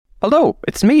Hello,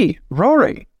 it's me,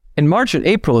 Rory. In March and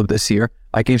April of this year,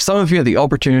 I gave some of you the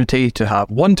opportunity to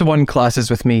have one-to-one classes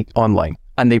with me online,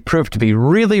 and they proved to be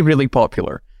really, really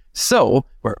popular. So,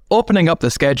 we're opening up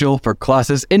the schedule for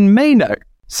classes in May now.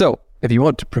 So, if you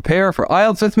want to prepare for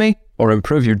IELTS with me, or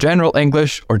improve your general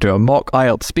English, or do a mock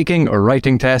IELTS speaking or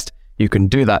writing test, you can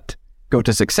do that. Go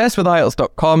to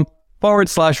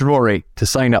successwithielts.com/Rory to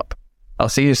sign up. I'll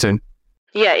see you soon.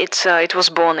 Yeah, it was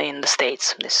born in the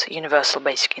States, this universal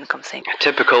basic income thing.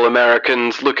 Typical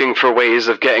Americans looking for ways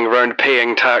of getting around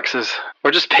paying taxes,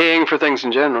 or just paying for things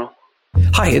in general.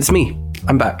 Hi, it's me.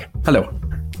 I'm back. Hello.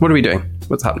 What are we doing?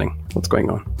 What's happening? What's going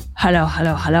on? Hello,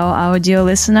 our dear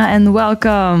listener, and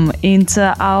welcome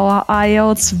into our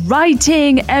IELTS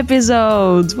writing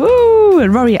episode. Woo!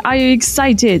 Rory, are you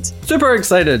excited? Super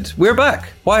excited. We're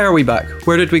back. Why are we back?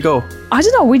 Where did we go? I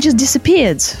don't know, we just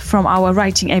disappeared from our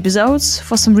writing episodes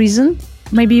for some reason.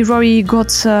 Maybe Rory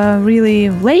got really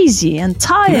lazy and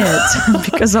tired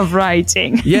because of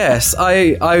writing. Yes,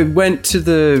 I went to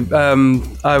the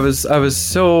I was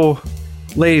so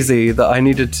lazy that I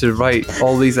needed to write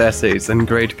all these essays and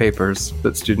grade papers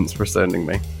that students were sending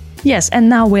me. Yes, and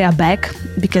now we are back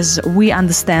because we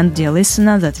understand, dear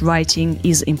listener, that writing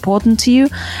is important to you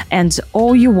and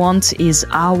all you want is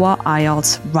our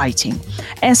IELTS writing.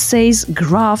 Essays,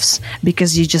 graphs,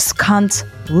 because you just can't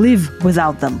live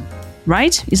without them.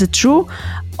 Right? Is it true?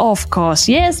 Of course.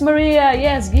 Yes, Maria.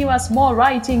 Yes, give us more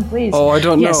writing, please. Oh, I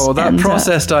don't yes, know. That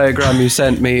process diagram you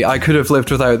sent me, I could have lived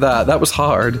without that. That was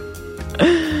hard.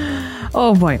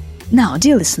 Oh boy. Now,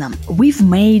 dear listener, we've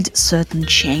made certain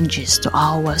changes to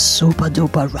our super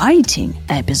duper writing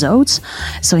episodes.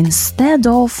 So instead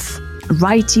of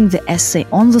writing the essay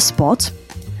on the spot,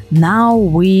 now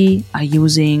we are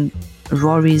using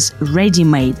Rory's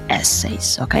ready-made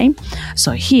essays, okay?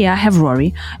 So here I have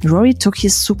Rory. Rory took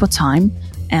his super time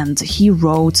and he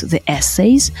wrote the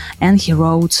essays and he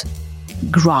wrote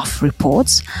graph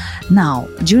reports. Now,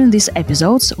 during these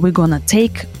episodes, we're gonna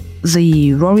take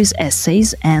the Rory's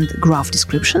essays and graph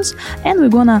descriptions and we're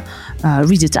gonna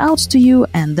read it out to you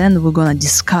and then we're gonna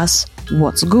discuss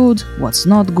what's good, what's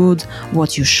not good,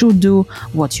 what you should do,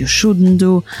 what you shouldn't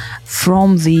do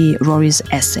from the Rory's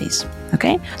essays.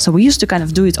 Okay, so we used to kind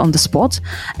of do it on the spot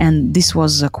and this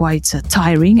was quite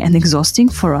tiring and exhausting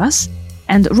for us.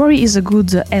 And Rory is a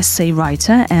good essay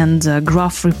writer and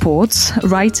graph reports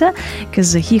writer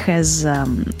because he has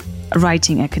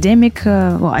academic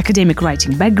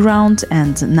writing background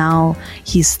and now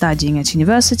he's studying at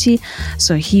university,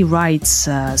 so he writes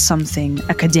something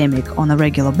academic on a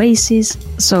regular basis.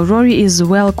 So Rory is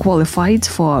well qualified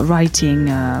for writing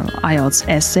IELTS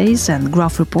essays and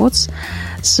graph reports.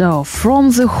 So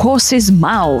from the horse's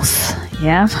mouth,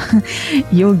 yeah,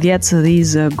 you'll get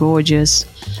these gorgeous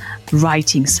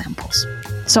writing samples.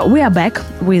 So we are back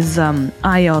with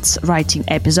IELTS writing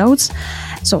episodes.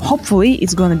 So hopefully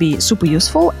it's going to be super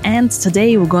useful and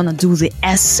today we're going to do the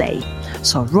essay.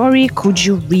 So Rory, could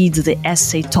you read the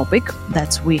essay topic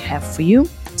that we have for you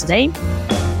today?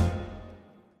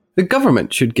 The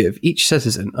government should give each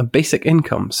citizen a basic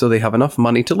income so they have enough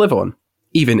money to live on,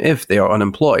 even if they are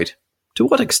unemployed. To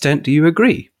what extent do you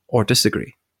agree or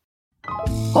disagree?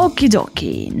 Okie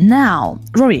dokie. Now,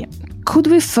 Rory, could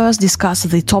we first discuss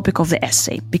the topic of the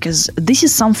essay? Because this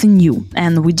is something new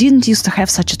and we didn't used to have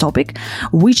such a topic,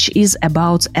 which is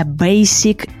about a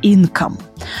basic income.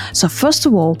 So first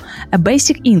of all, a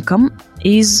basic income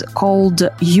is called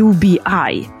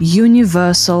UBI,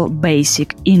 Universal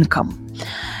Basic Income.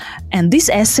 And this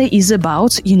essay is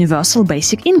about universal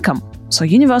basic income. So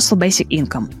universal basic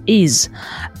income is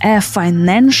a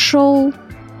financial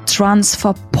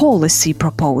transfer policy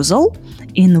proposal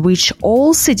in which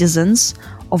all citizens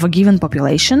of a given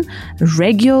population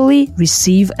regularly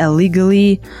receive a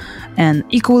legally and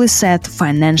equally set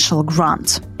financial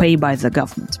grant paid by the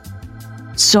government.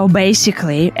 So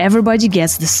basically, everybody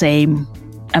gets the same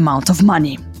amount of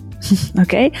money,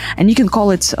 okay? And you can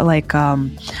call it like a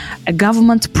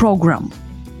government program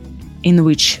in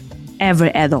which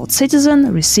every adult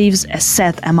citizen receives a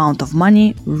set amount of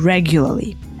money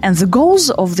regularly. And the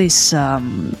goals of this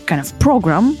kind of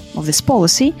program, of this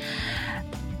policy,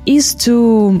 is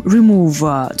to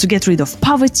get rid of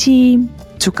poverty,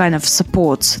 to kind of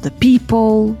support the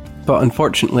people. But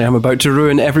unfortunately, I'm about to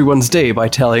ruin everyone's day by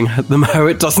telling them how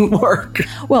it doesn't work.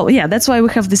 Well, yeah, that's why we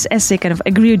have this essay kind of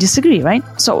agree or disagree, right?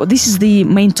 So this is the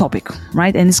main topic,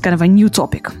 right? And it's kind of a new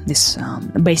topic, this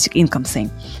basic income thing.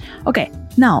 Okay,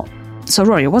 now, so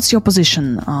Rory, what's your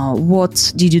position?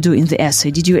 What did you do in the essay?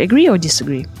 Did you agree or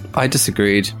disagree? I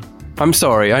disagreed. I'm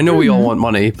sorry, I know we all want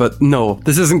money, but no,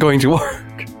 this isn't going to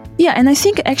work. Yeah, and I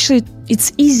think actually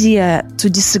it's easier to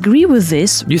disagree with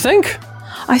this. You think?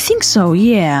 I think so,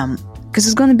 yeah. Because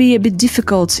it's going to be a bit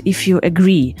difficult if you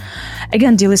agree.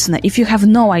 Again, dear listener, if you have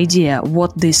no idea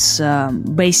what this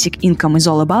basic income is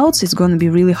all about, it's going to be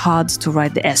really hard to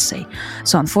write the essay.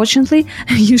 So unfortunately,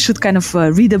 you should kind of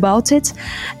read about it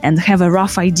and have a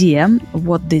rough idea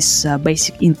what this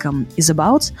basic income is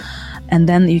about, and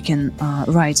then you can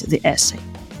write the essay.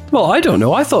 Well, I don't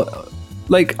know. I thought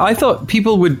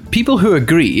people who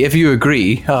agree, if you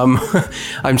agree,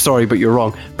 I'm sorry, but you're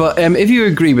wrong. But if you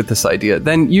agree with this idea,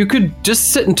 then you could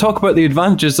just sit and talk about the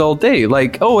advantages all day.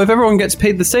 Like, oh, if everyone gets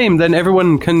paid the same, then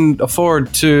everyone can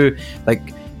afford to, like,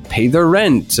 pay their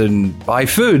rent and buy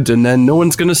food, and then no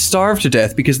one's going to starve to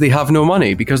death because they have no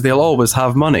money, because they'll always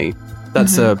have money.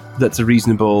 That's a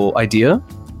reasonable idea.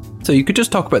 So you could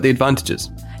just talk about the advantages.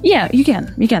 Yeah, you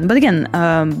can. But again,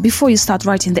 before you start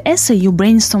writing the essay, you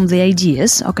brainstorm the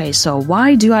ideas. Okay, so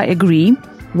why do I agree?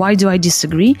 Why do I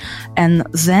disagree? And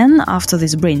then after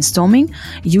this brainstorming,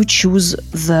 you choose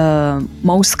the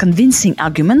most convincing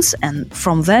arguments, and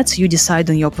from that you decide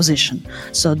on your position.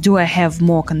 So do I have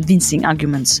more convincing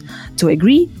arguments to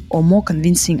agree or more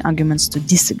convincing arguments to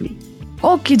disagree?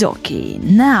 Okie dokie.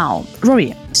 Now,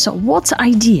 Rory, so what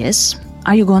ideas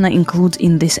are you gonna include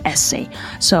in this essay?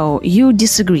 So you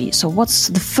disagree. So what's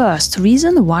the first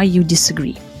reason why you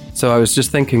disagree? So I was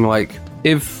just thinking, like,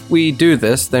 if we do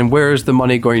this, then where is the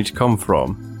money going to come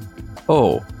from?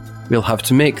 Oh, we'll have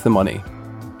to make the money.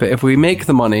 But if we make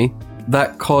the money,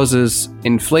 that causes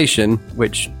inflation,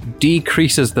 which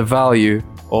decreases the value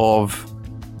of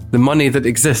the money that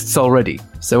exists already.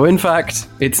 So in fact,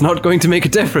 it's not going to make a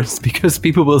difference because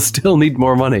people will still need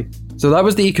more money. So that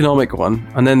was the economic one.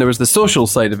 And then there was the social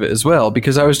side of it as well,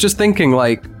 because I was just thinking,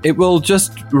 like, it will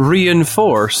just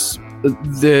reinforce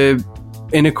the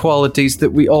inequalities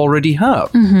that we already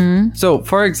have. So,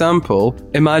 for example,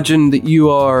 imagine that you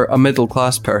are a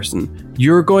middle-class person.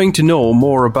 You're going to know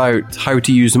more about how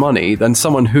to use money than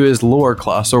someone who is lower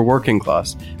class or working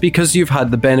class, because you've had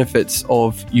the benefits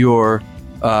of your,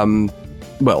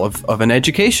 of an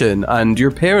education, and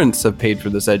your parents have paid for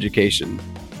this education.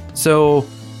 So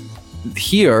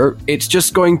here, it's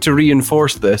just going to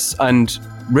reinforce this, and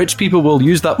rich people will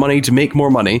use that money to make more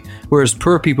money, whereas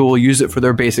poor people will use it for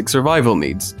their basic survival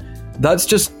needs.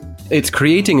 It's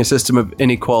creating a system of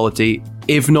inequality,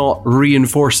 if not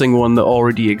reinforcing one that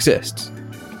already exists.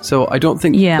 So I don't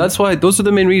think, that's why, those are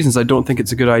the main reasons I don't think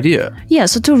it's a good idea. Yeah,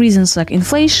 so two reasons, like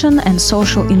inflation and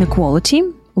social inequality,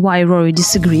 why Rory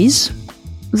disagrees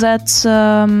that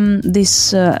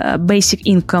this basic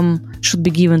income should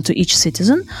be given to each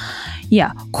citizen.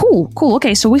 Yeah, cool.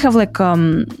 Okay, so we have like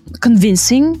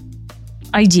convincing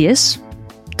ideas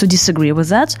to disagree with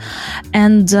that.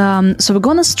 And so we're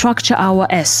going to structure our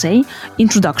essay,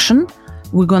 introduction.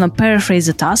 We're going to paraphrase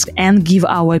the task and give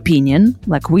our opinion,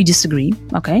 like we disagree,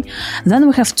 okay? Then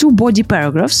we have two body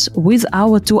paragraphs with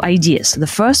our two ideas. The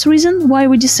first reason why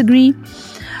we disagree,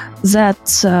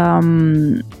 that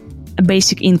a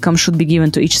basic income should be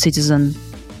given to each citizen,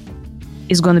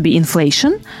 is going to be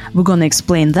inflation. We're going to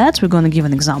explain that. We're going to give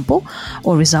an example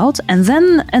or result. And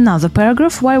then another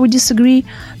paragraph why we disagree.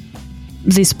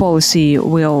 This policy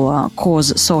will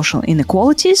cause social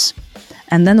inequalities.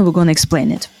 And then we're going to explain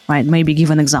it, right? Maybe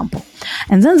give an example.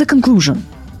 And then the conclusion,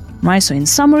 right? So in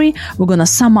summary, we're going to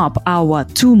sum up our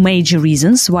two major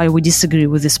reasons why we disagree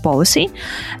with this policy,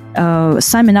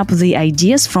 summing up the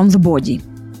ideas from the body,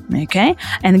 okay?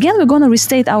 And again, we're going to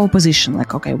restate our position,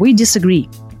 like, okay, we disagree.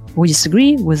 We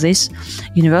disagree with this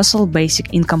universal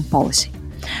basic income policy.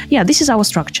 Yeah, this is our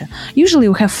structure. Usually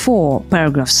we have 4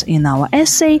 paragraphs in our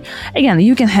essay. Again,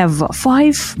 you can have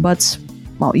 5, but,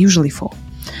 well, usually 4.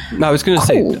 No, I was going to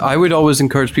say, I would always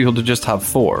encourage people to just have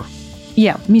 4.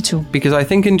 Yeah, me too. Because I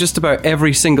think in just about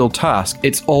every single task,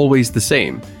 it's always the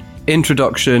same.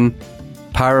 Introduction,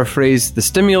 paraphrase the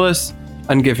stimulus,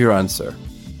 and give your answer.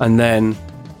 And then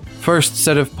first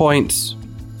set of points,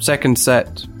 second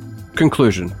set,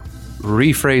 conclusion.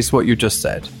 Rephrase what you just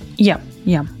said. Yeah,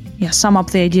 sum up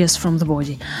the ideas from the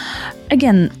body.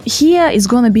 Again, here is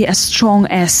going to be a strong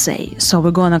essay. So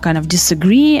we're going to kind of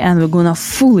disagree, and we're going to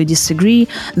fully disagree.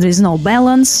 There is no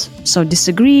balance. So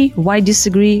disagree. Why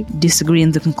disagree? Disagree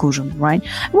in the conclusion, right?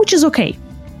 Which is okay.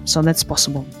 So that's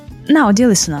possible. Now, dear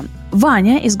listener,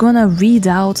 Vanya is going to read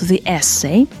out the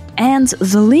essay, and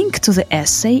the link to the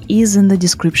essay is in the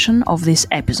description of this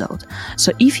episode.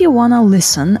 So if you want to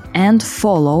listen and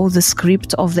follow the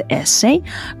script of the essay,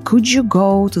 could you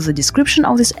go to the description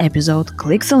of this episode,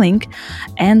 click the link,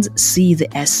 and see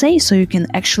the essay so you can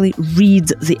actually read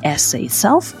the essay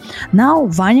itself. Now,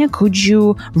 Vanya, could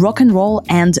you rock and roll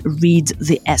and read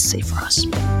the essay for us?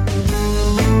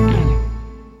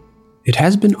 It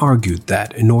has been argued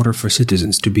that in order for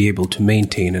citizens to be able to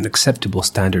maintain an acceptable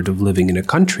standard of living in a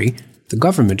country, the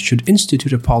government should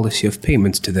institute a policy of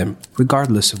payments to them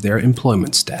regardless of their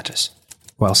employment status.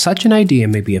 While such an idea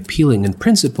may be appealing in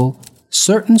principle,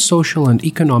 certain social and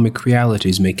economic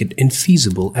realities make it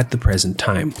infeasible at the present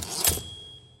time.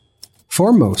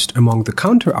 Foremost among the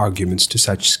counter-arguments to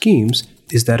such schemes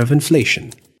is that of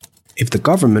inflation. If the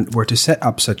government were to set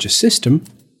up such a system,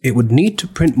 it would need to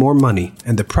print more money,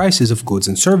 and the prices of goods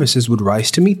and services would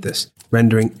rise to meet this,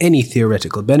 rendering any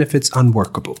theoretical benefits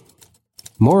unworkable.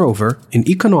 Moreover, in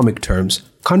economic terms,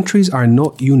 countries are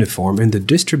not uniform in the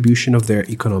distribution of their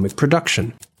economic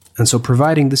production, and so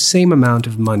providing the same amount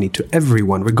of money to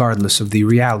everyone regardless of the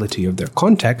reality of their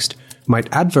context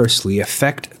might adversely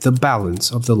affect the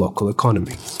balance of the local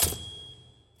economy.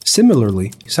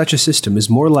 Similarly, such a system is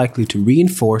more likely to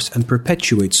reinforce and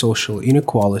perpetuate social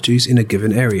inequalities in a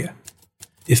given area.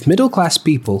 If middle-class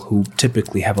people, who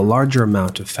typically have a larger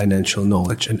amount of financial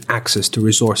knowledge and access to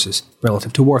resources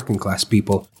relative to working-class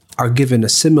people, are given a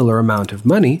similar amount of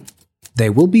money, they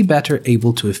will be better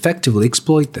able to effectively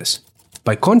exploit this.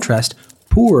 By contrast,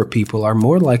 poorer people are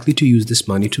more likely to use this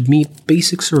money to meet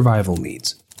basic survival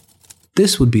needs.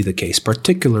 This would be the case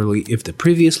particularly if the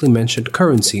previously mentioned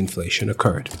currency inflation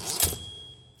occurred.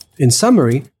 In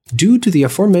summary, due to the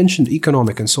aforementioned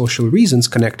economic and social reasons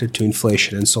connected to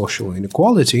inflation and social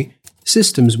inequality,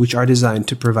 systems which are designed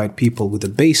to provide people with a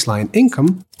baseline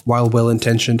income, while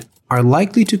well-intentioned, are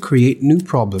likely to create new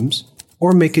problems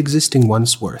or make existing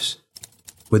ones worse.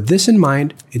 With this in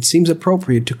mind, it seems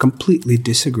appropriate to completely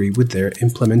disagree with their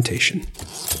implementation.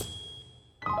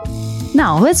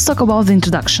 Now, let's talk about the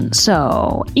introduction.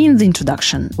 So, in the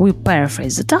introduction, we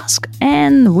paraphrase the task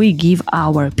and we give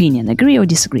our opinion. Agree or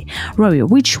disagree? Rory,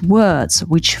 which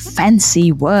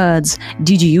fancy words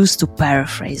did you use to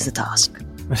paraphrase the task?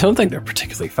 I don't think they're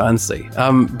particularly fancy.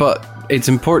 But it's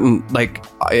important, like,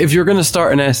 if you're going to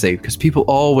start an essay, because people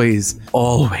always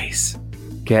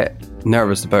get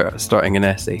nervous about starting an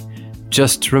essay,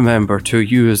 just remember to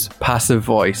use passive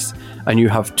voice, and you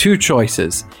have two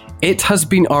choices. It has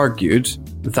been argued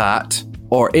that,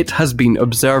 or it has been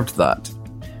observed that.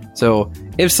 So,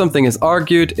 if something is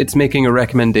argued, it's making a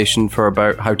recommendation for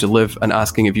about how to live and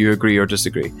asking if you agree or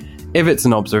disagree. If it's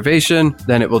an observation,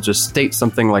 then it will just state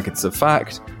something like it's a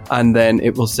fact, and then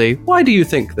it will say, why do you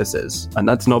think this is? And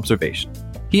that's an observation.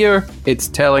 Here, it's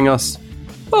telling us,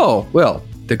 oh, well,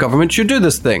 the government should do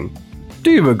this thing.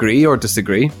 Do you agree or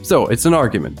disagree? So, it's an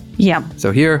argument. Yeah.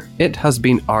 So here, it has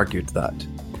been argued that.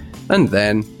 And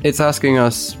then it's asking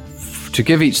us to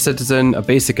give each citizen a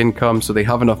basic income so they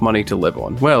have enough money to live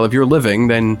on. Well, if you're living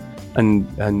then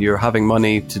and you're having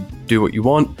money to do what you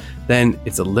want, then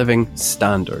it's a living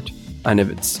standard. And if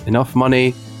it's enough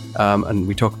money, and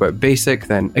we talk about basic,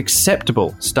 then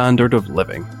acceptable standard of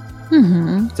living.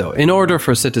 Mm-hmm. So in order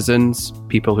for citizens,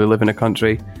 people who live in a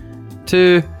country,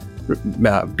 to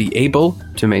be able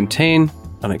to maintain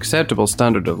an acceptable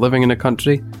standard of living in a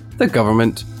country, the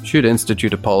government should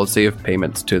institute a policy of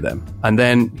payments to them. And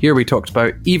then here we talked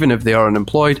about even if they are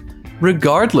unemployed,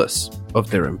 regardless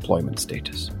of their employment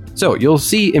status. So you'll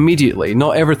see immediately,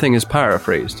 not everything is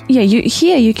paraphrased. Yeah,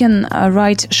 here you can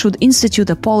write, should institute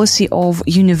a policy of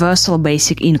universal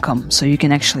basic income. So you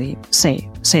can actually say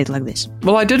it like this.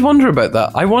 Well, I did wonder about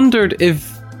that. I wondered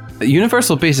if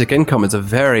universal basic income is a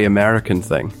very American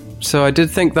thing. So I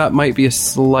did think that might be a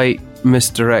slight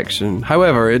misdirection.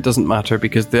 However, it doesn't matter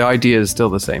because the idea is still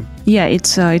the same. Yeah,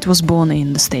 it was born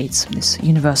in the States, this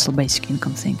universal basic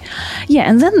income thing. Yeah,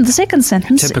 and then the second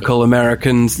sentence... Typical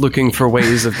Americans looking for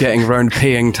ways of getting around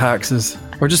paying taxes,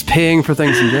 or just paying for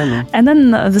things in general. And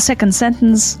then the second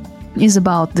sentence is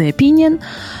about the opinion.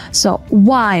 So,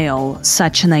 while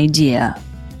such an idea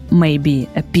may be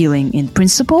appealing in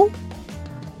principle,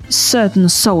 certain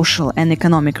social and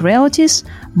economic realities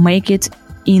make it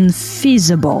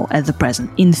infeasible at the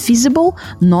present. Infeasible,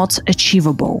 not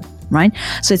achievable, right?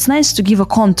 So it's nice to give a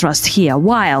contrast here.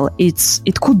 While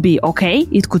it could be okay,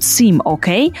 it could seem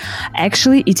okay,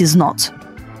 actually it is not.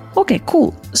 Okay,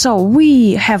 cool. So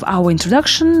we have our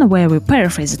introduction where we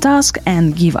paraphrase the task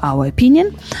and give our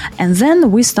opinion, and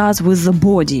then we start with the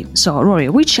body. So Rory,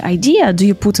 which idea do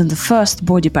you put in the first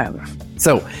body paragraph?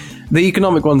 So The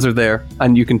economic ones are there,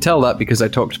 and you can tell that because I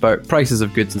talked about prices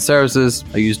of goods and services.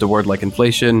 I used a word like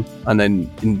inflation, and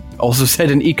then also said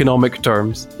in economic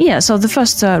terms. Yeah, so the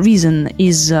first reason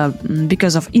is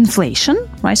because of inflation,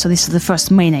 right? So this is the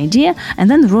first main idea.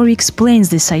 And then Rory explains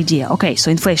this idea. Okay,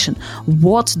 so inflation.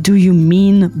 What do you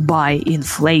mean by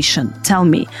inflation? Tell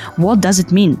me, what does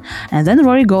it mean? And then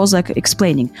Rory goes like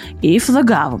explaining, if the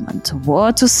government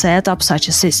were to set up such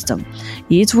a system,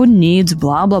 it would need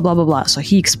blah, blah, blah, blah, blah. So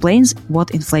he explains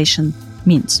what inflation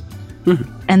means.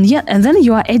 And then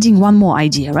you are adding one more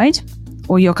idea, right?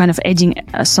 Or you're kind of adding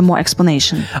some more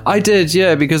explanation. I did,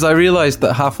 yeah, because I realized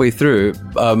that halfway through,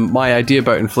 my idea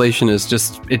about inflation is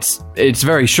just, it's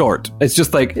very short. It's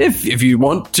just like, if you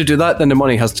want to do that, then the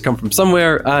money has to come from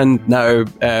somewhere, and now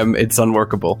it's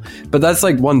unworkable. But that's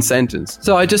like one sentence.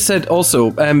 So I just said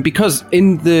also, because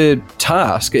in the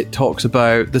task, it talks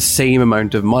about the same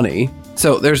amount of money.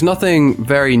 So there's nothing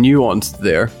very nuanced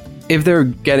there. If they're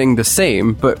getting the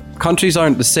same, but countries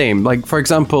aren't the same. Like, for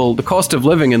example, the cost of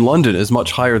living in London is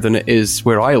much higher than it is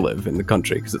where I live in the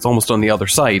country, because it's almost on the other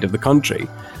side of the country.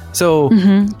 So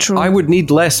true. I would need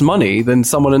less money than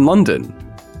someone in London.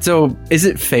 So is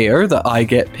it fair that I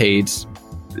get paid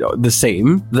the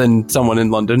same than someone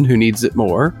in London who needs it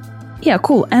more? Yeah,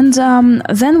 cool. And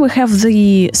then we have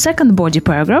the second body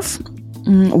paragraph,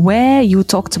 where you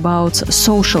talked about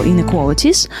social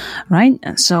inequalities, right?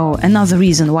 So another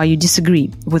reason why you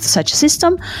disagree with such a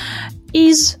system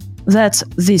is that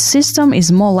this system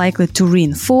is more likely to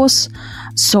reinforce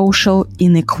social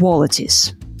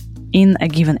inequalities in a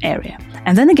given area.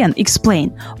 And then again,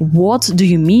 explain, what do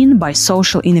you mean by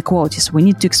social inequalities? We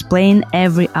need to explain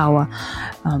every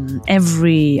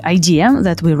idea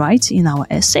that we write in our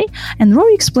essay. And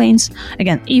Rory explains,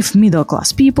 again, if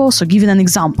middle-class people, so giving an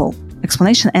example,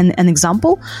 explanation and an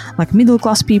example, like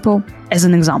middle-class people as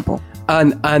an example.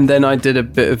 And then I did a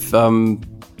bit of,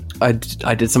 I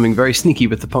did something very sneaky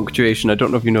with the punctuation. I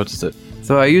don't know if you noticed it.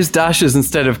 So I used dashes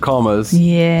instead of commas.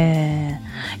 Yeah,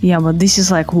 but this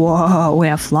is like, whoa, we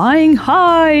are flying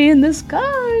high in the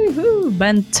sky. Woo,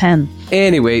 Ben 10.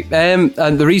 Anyway, and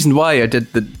the reason why I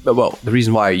did the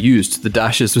reason why I used the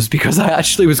dashes was because I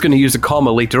actually was going to use a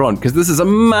comma later on, because this is a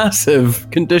massive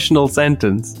conditional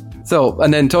sentence. So,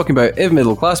 and then talking about if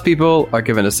middle-class people are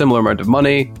given a similar amount of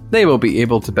money, they will be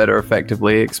able to better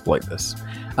effectively exploit this.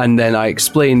 And then I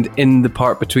explained in the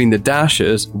part between the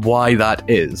dashes why that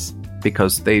is,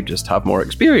 because they just have more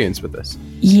experience with this.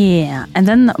 Yeah, and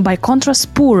then by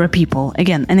contrast, poorer people.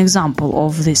 Again, an example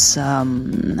of this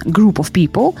group of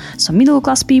people. So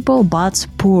middle-class people, but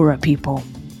poorer people.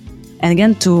 And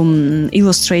again, to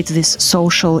illustrate this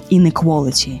social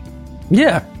inequality.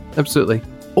 Yeah, absolutely.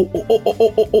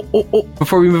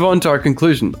 Before we move on to our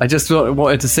conclusion, I just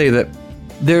wanted to say that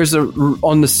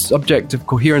on the subject of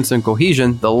coherence and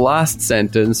cohesion, the last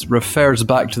sentence refers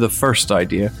back to the first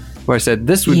idea, where I said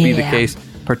this would be the case,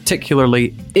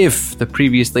 particularly if the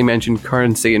previously mentioned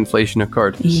currency inflation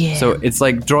occurred. Yeah. So it's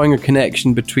like drawing a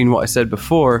connection between what I said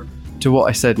before to what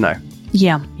I said now.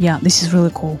 Yeah, this is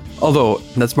really cool. Although,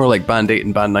 that's more like Band 8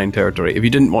 and Band 9 territory. If you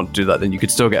didn't want to do that, then you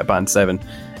could still get a Band 7.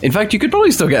 In fact, you could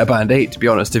probably still get a Band 8, to be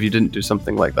honest, if you didn't do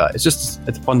something like that. It's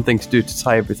a fun thing to do to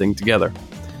tie everything together.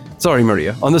 Sorry,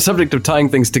 Maria. On the subject of tying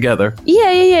things together.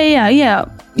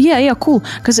 Yeah, cool.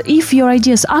 Because if your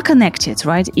ideas are connected,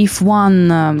 right? If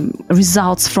one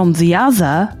results from the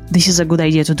other, this is a good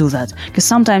idea to do that. Because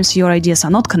sometimes your ideas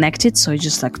are not connected, so it's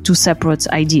just like two separate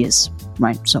ideas,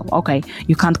 right? So, okay,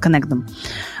 you can't connect them,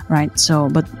 right? So,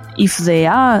 but if they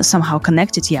are somehow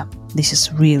connected, yeah, this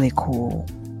is really cool.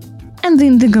 And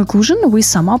in the conclusion, we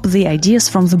sum up the ideas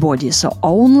from the body. So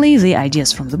only the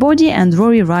ideas from the body. And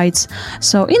Rory writes,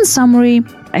 so in summary,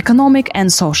 economic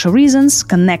and social reasons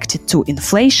connected to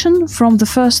inflation from the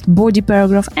first body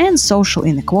paragraph and social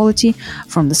inequality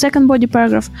from the second body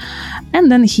paragraph.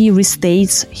 And then he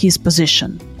restates his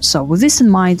position. So with this in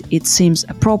mind, it seems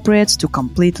appropriate to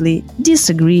completely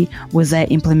disagree with their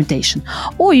implementation.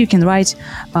 Or you can write,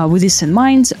 with this in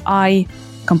mind, I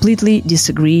completely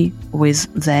disagree with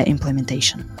their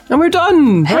implementation. And we're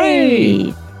done! Hey!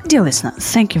 Hooray! Dear listener,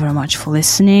 thank you very much for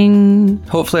listening.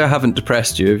 Hopefully I haven't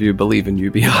depressed you if you believe in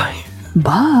UBI.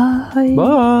 Bye!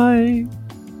 Bye!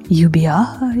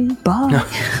 UBI, bye!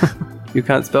 You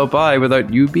can't spell bye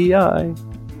without UBI.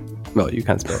 Well, you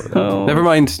can't spell it without. Never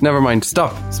mind.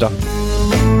 Stop.